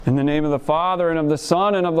In the name of the Father, and of the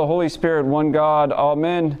Son, and of the Holy Spirit, one God,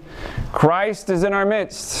 amen. Christ is in our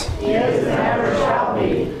midst. He is and ever shall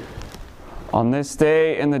be. On this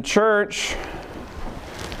day in the church,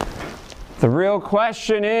 the real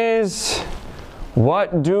question is,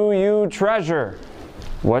 what do you treasure?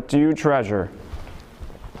 What do you treasure?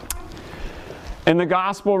 In the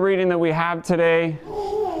gospel reading that we have today,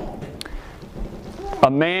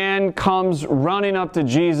 a man comes running up to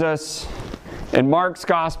Jesus. In Mark's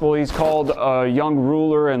gospel, he's called a young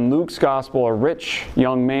ruler. In Luke's gospel, a rich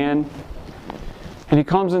young man. And he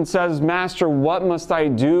comes and says, Master, what must I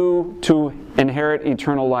do to inherit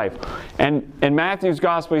eternal life? And in Matthew's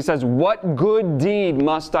gospel, he says, what good deed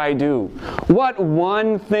must I do? What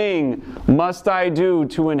one thing must I do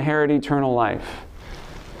to inherit eternal life?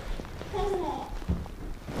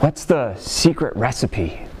 What's the secret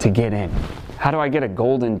recipe to get in? How do I get a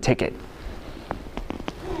golden ticket?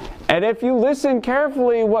 And if you listen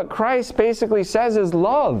carefully, what Christ basically says is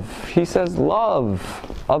love. He says,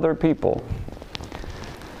 love other people.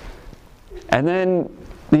 And then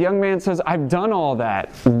the young man says, I've done all that.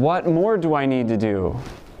 What more do I need to do?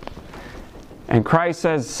 And Christ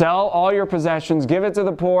says, sell all your possessions, give it to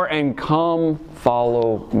the poor, and come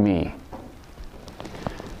follow me.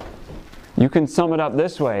 You can sum it up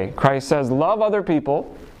this way. Christ says, love other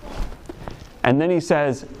people. And then he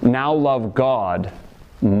says, now love God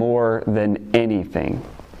more than anything.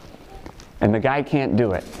 And the guy can't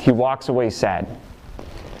do it. He walks away sad.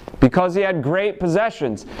 Because he had great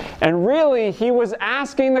possessions. And really, he was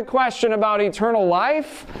asking the question about eternal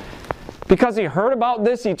life because he heard about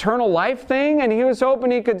this eternal life thing, and he was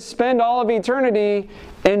hoping he could spend all of eternity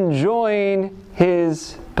enjoying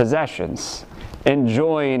his possessions,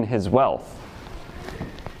 enjoying his wealth.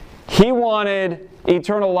 He wanted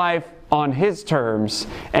eternal life on his terms,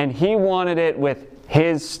 and he wanted it with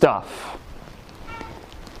his stuff.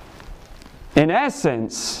 In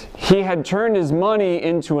essence, he had turned his money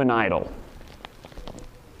into an idol.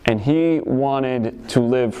 And he wanted to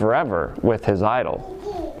live forever with his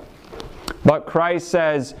idol. But Christ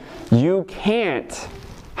says, you can't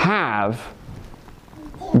have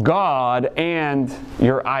God and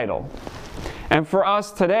your idol. And for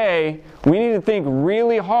us today, we need to think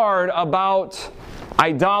really hard about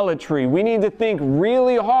idolatry. We need to think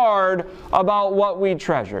really hard about what we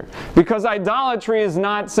treasure. Because idolatry is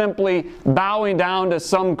not simply bowing down to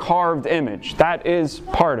some carved image. That is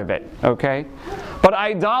part of it, okay? But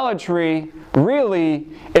idolatry really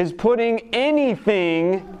is putting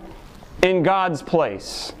anything in God's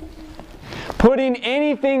place. Putting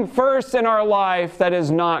anything first in our life that is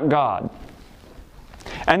not God.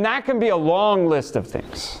 And that can be a long list of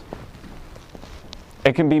things.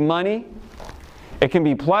 It can be money. It can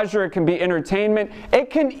be pleasure, it can be entertainment,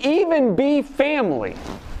 it can even be family.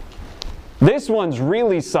 This one's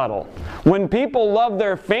really subtle. When people love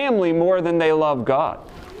their family more than they love God.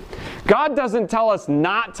 God doesn't tell us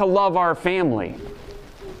not to love our family.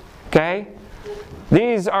 Okay?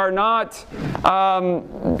 These are not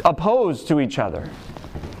opposed to each other.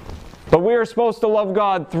 But we are supposed to love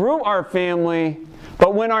God through our family.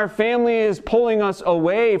 But when our family is pulling us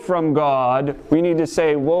away from God, we need to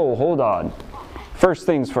say, whoa, hold on. First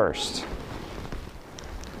things first.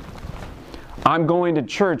 I'm going to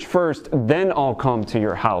church first, then I'll come to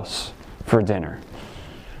your house for dinner.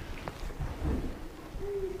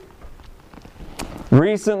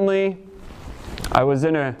 Recently, I was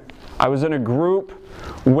in a group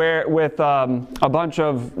with a bunch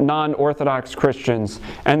of non-Orthodox Christians,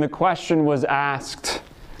 and the question was asked,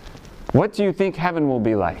 what do you think heaven will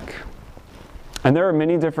be like? And there are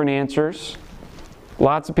many different answers.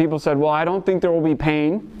 Lots of people said, well, I don't think there will be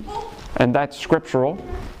pain, and that's scriptural,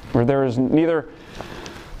 where there is neither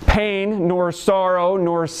pain, nor sorrow,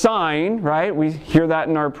 nor sighing, right? We hear that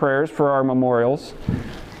in our prayers for our memorials.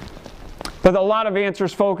 But a lot of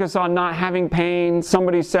answers focus on not having pain.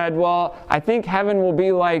 Somebody said, well, I think heaven will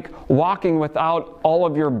be like walking without all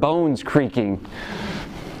of your bones creaking.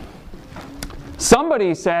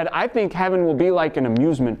 Somebody said, I think heaven will be like an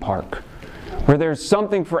amusement park, where there's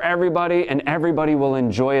something for everybody and everybody will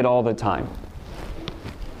enjoy it all the time.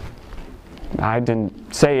 I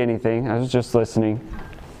didn't say anything, I was just listening.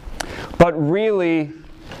 But really,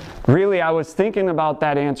 I was thinking about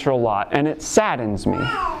that answer a lot, and it saddens me.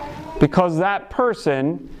 Because that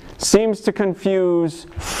person seems to confuse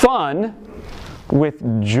fun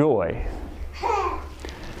with joy.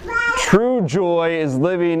 True joy is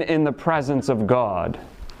living in the presence of God,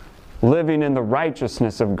 living in the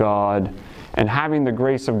righteousness of God, and having the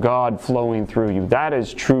grace of God flowing through you. That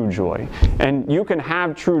is true joy. And you can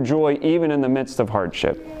have true joy even in the midst of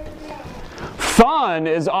hardship. Fun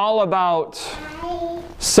is all about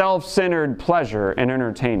self-centered pleasure and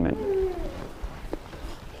entertainment.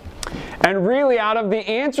 And really, out of the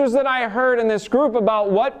answers that I heard in this group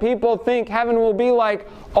about what people think heaven will be like,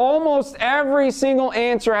 almost every single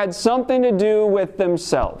answer had something to do with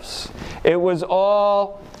themselves. It was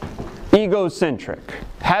all egocentric.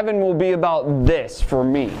 Heaven will be about this for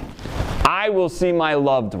me. I will see my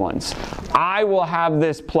loved ones. I will have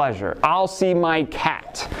this pleasure. I'll see my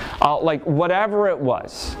cat. Like whatever it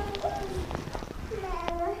was.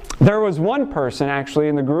 There was one person actually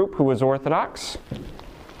in the group who was Orthodox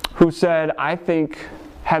who said, I think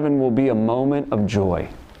heaven will be a moment of joy.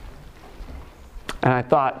 And I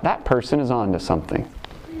thought, that person is on to something.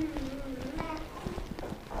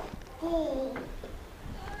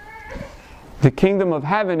 The kingdom of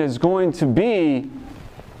heaven is going to be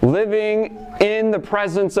living in the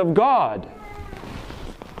presence of God.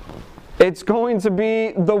 It's going to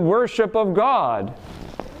be the worship of God.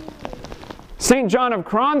 St. John of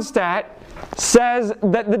Kronstadt says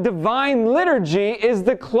that the divine liturgy is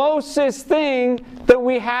the closest thing that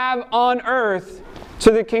we have on earth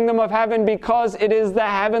to the kingdom of heaven, because it is the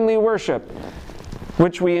heavenly worship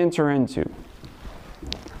which we enter into.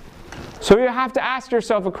 So you have to ask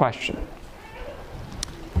yourself a question.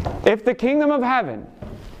 If the kingdom of heaven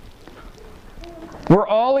were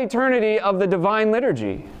all eternity of the divine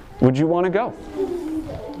liturgy, would you want to go?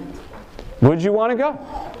 Would you want to go?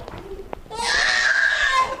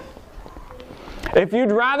 If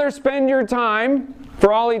you'd rather spend your time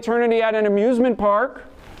for all eternity at an amusement park,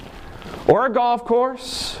 or a golf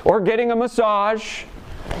course, or getting a massage,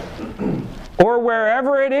 or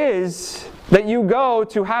wherever it is that you go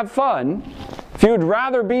to have fun, if you'd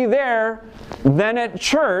rather be there than at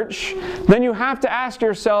church, then you have to ask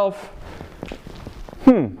yourself,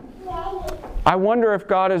 I wonder if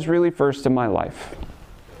God is really first in my life.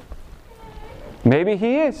 Maybe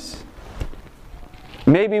He is.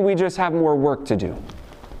 Maybe we just have more work to do.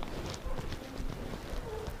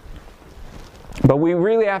 But we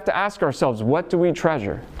really have to ask ourselves, what do we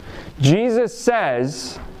treasure? Jesus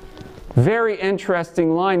says, very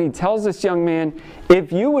interesting line, He tells this young man,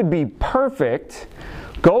 if you would be perfect,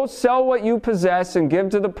 go sell what you possess and give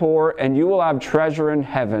to the poor, and you will have treasure in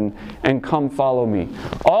heaven, and come follow me.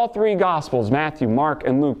 All three Gospels, Matthew, Mark,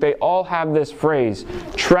 and Luke, they all have this phrase,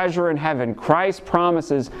 treasure in heaven. Christ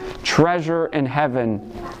promises treasure in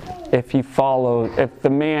heaven if the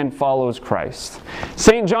man follows Christ.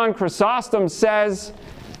 St. John Chrysostom says,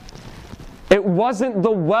 it wasn't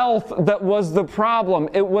the wealth that was the problem,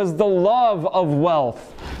 it was the love of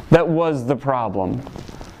wealth that was the problem.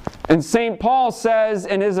 And St. Paul says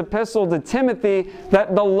in his epistle to Timothy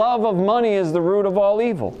that the love of money is the root of all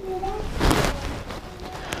evil.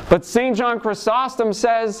 But St. John Chrysostom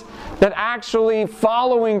says that actually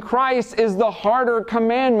following Christ is the harder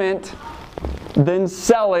commandment than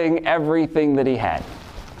selling everything that he had.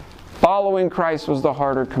 Following Christ was the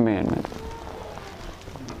harder commandment.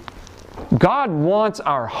 God wants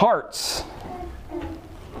our hearts.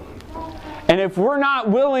 And if we're not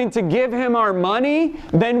willing to give Him our money,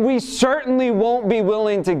 then we certainly won't be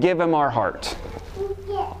willing to give Him our heart.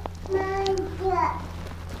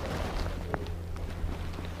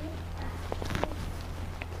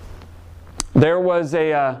 There was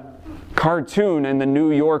a cartoon in the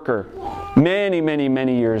New Yorker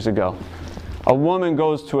many years ago. A woman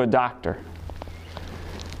goes to a doctor.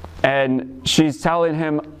 And she's telling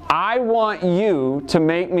him, I want you to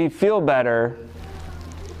make me feel better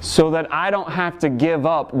so that I don't have to give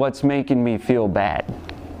up what's making me feel bad.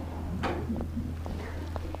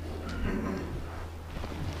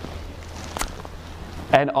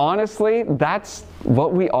 And honestly, that's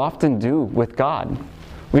what we often do with God.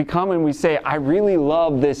 We come and we say, I really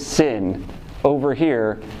love this sin over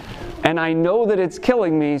here, and I know that it's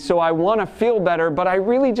killing me, so I want to feel better, but I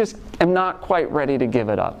really just am not quite ready to give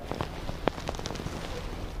it up.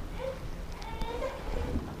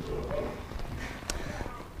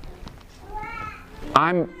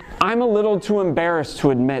 I'm a little too embarrassed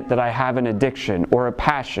to admit that I have an addiction or a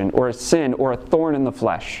passion or a sin or a thorn in the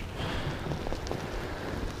flesh.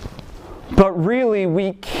 But really,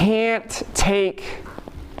 we can't take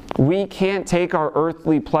our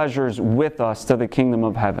earthly pleasures with us to the kingdom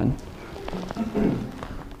of heaven.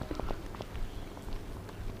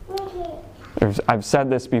 I've said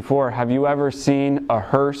this before. Have you ever seen a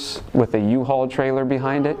hearse with a U-Haul trailer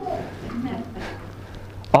behind it?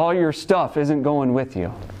 All your stuff isn't going with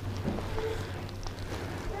you.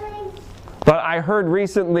 But I heard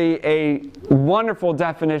recently a wonderful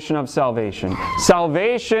definition of salvation.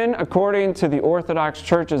 Salvation, according to the Orthodox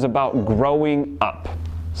Church, is about growing up.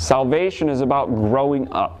 Salvation is about growing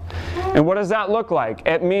up. And what does that look like?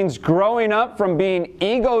 It means growing up from being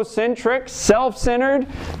egocentric, self-centered,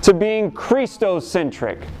 to being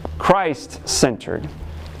Christo-centric, Christ-centered.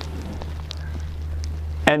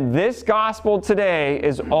 And this gospel today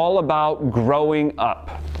is all about growing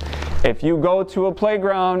up. If you go to a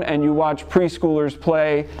playground and you watch preschoolers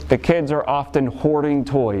play, the kids are often hoarding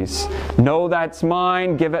toys. No, that's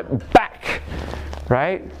mine, give it back,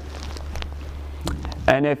 right?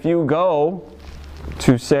 And if you go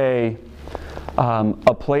to, say,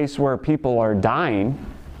 a place where people are dying,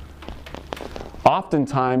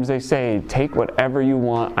 oftentimes they say, take whatever you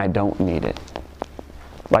want, I don't need it.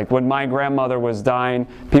 Like when my grandmother was dying,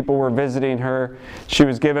 people were visiting her. She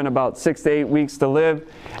was given about 6 to 8 weeks to live.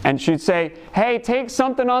 And she'd say, hey, take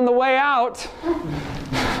something on the way out.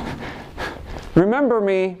 Remember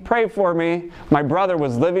me, pray for me. My brother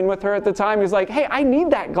was living with her at the time. He's like, hey, I need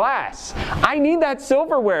that glass. I need that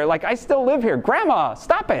silverware. Like, I still live here. Grandma,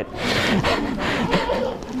 stop it.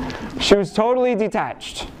 She was totally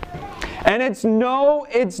detached. And it's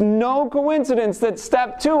no coincidence that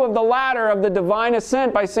step 2 of the ladder of the divine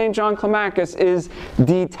ascent by St. John Climacus is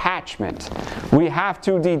detachment. We have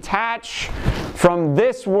to detach from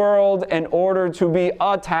this world in order to be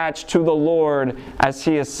attached to the Lord as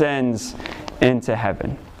He ascends into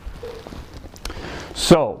heaven.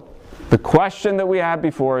 So, the question that we have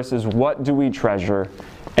before us is, what do we treasure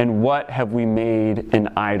and what have we made an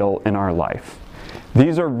idol in our life?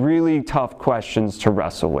 These are really tough questions to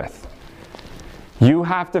wrestle with. You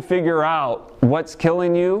have to figure out what's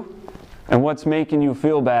killing you and what's making you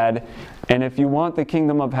feel bad. And if you want the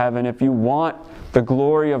kingdom of heaven, if you want the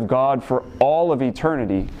glory of God for all of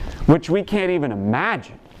eternity, which we can't even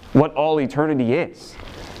imagine what all eternity is.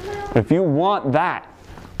 If you want that,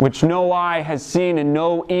 which no eye has seen and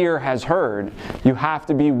no ear has heard, you have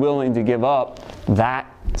to be willing to give up that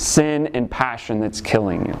sin and passion that's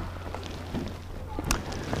killing you.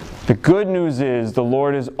 The good news is the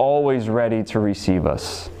Lord is always ready to receive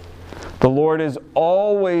us. The Lord is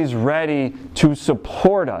always ready to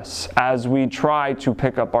support us as we try to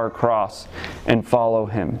pick up our cross and follow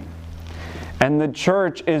Him. And the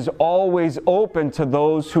church is always open to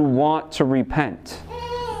those who want to repent.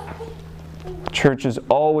 The church is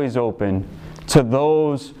always open to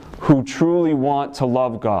those who truly want to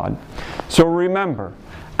love God. So remember,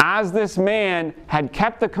 as this man had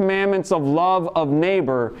kept the commandments of love of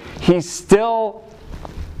neighbor, he still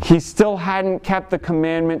hadn't kept the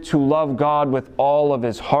commandment to love God with all of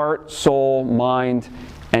his heart, soul, mind,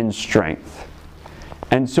 and strength.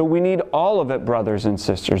 And so we need all of it, brothers and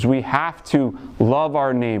sisters. We have to love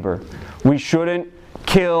our neighbor. We shouldn't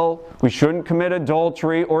kill, we shouldn't commit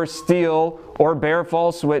adultery or steal or bear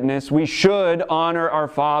false witness. We should honor our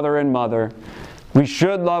father and mother. We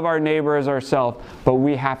should love our neighbor as ourselves, but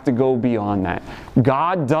we have to go beyond that.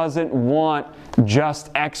 God doesn't want just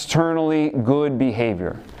externally good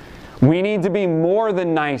behavior. We need to be more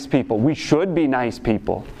than nice people. We should be nice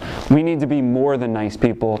people. We need to be more than nice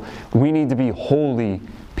people. We need to be holy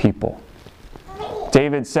people.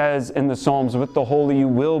 David says in the Psalms, with the holy you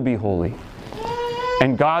will be holy.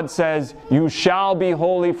 And God says, you shall be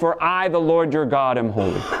holy, for I, the Lord your God, am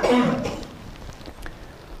holy.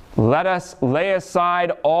 Let us lay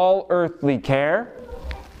aside all earthly care,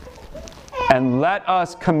 and let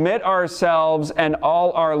us commit ourselves and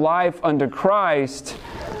all our life unto Christ,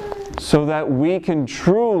 so that we can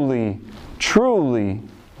truly, truly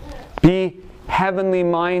be heavenly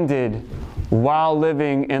minded while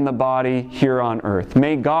living in the body here on earth.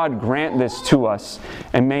 May God grant this to us,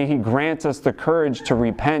 and may He grant us the courage to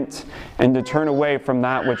repent and to turn away from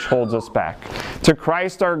that which holds us back. To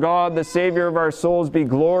Christ our God, the Savior of our souls, be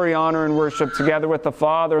glory, honor, and worship together with the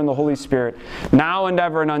Father and the Holy Spirit, now and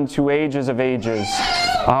ever and unto ages of ages.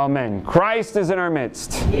 Amen. Christ is in our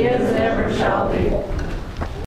midst. He is and ever shall be.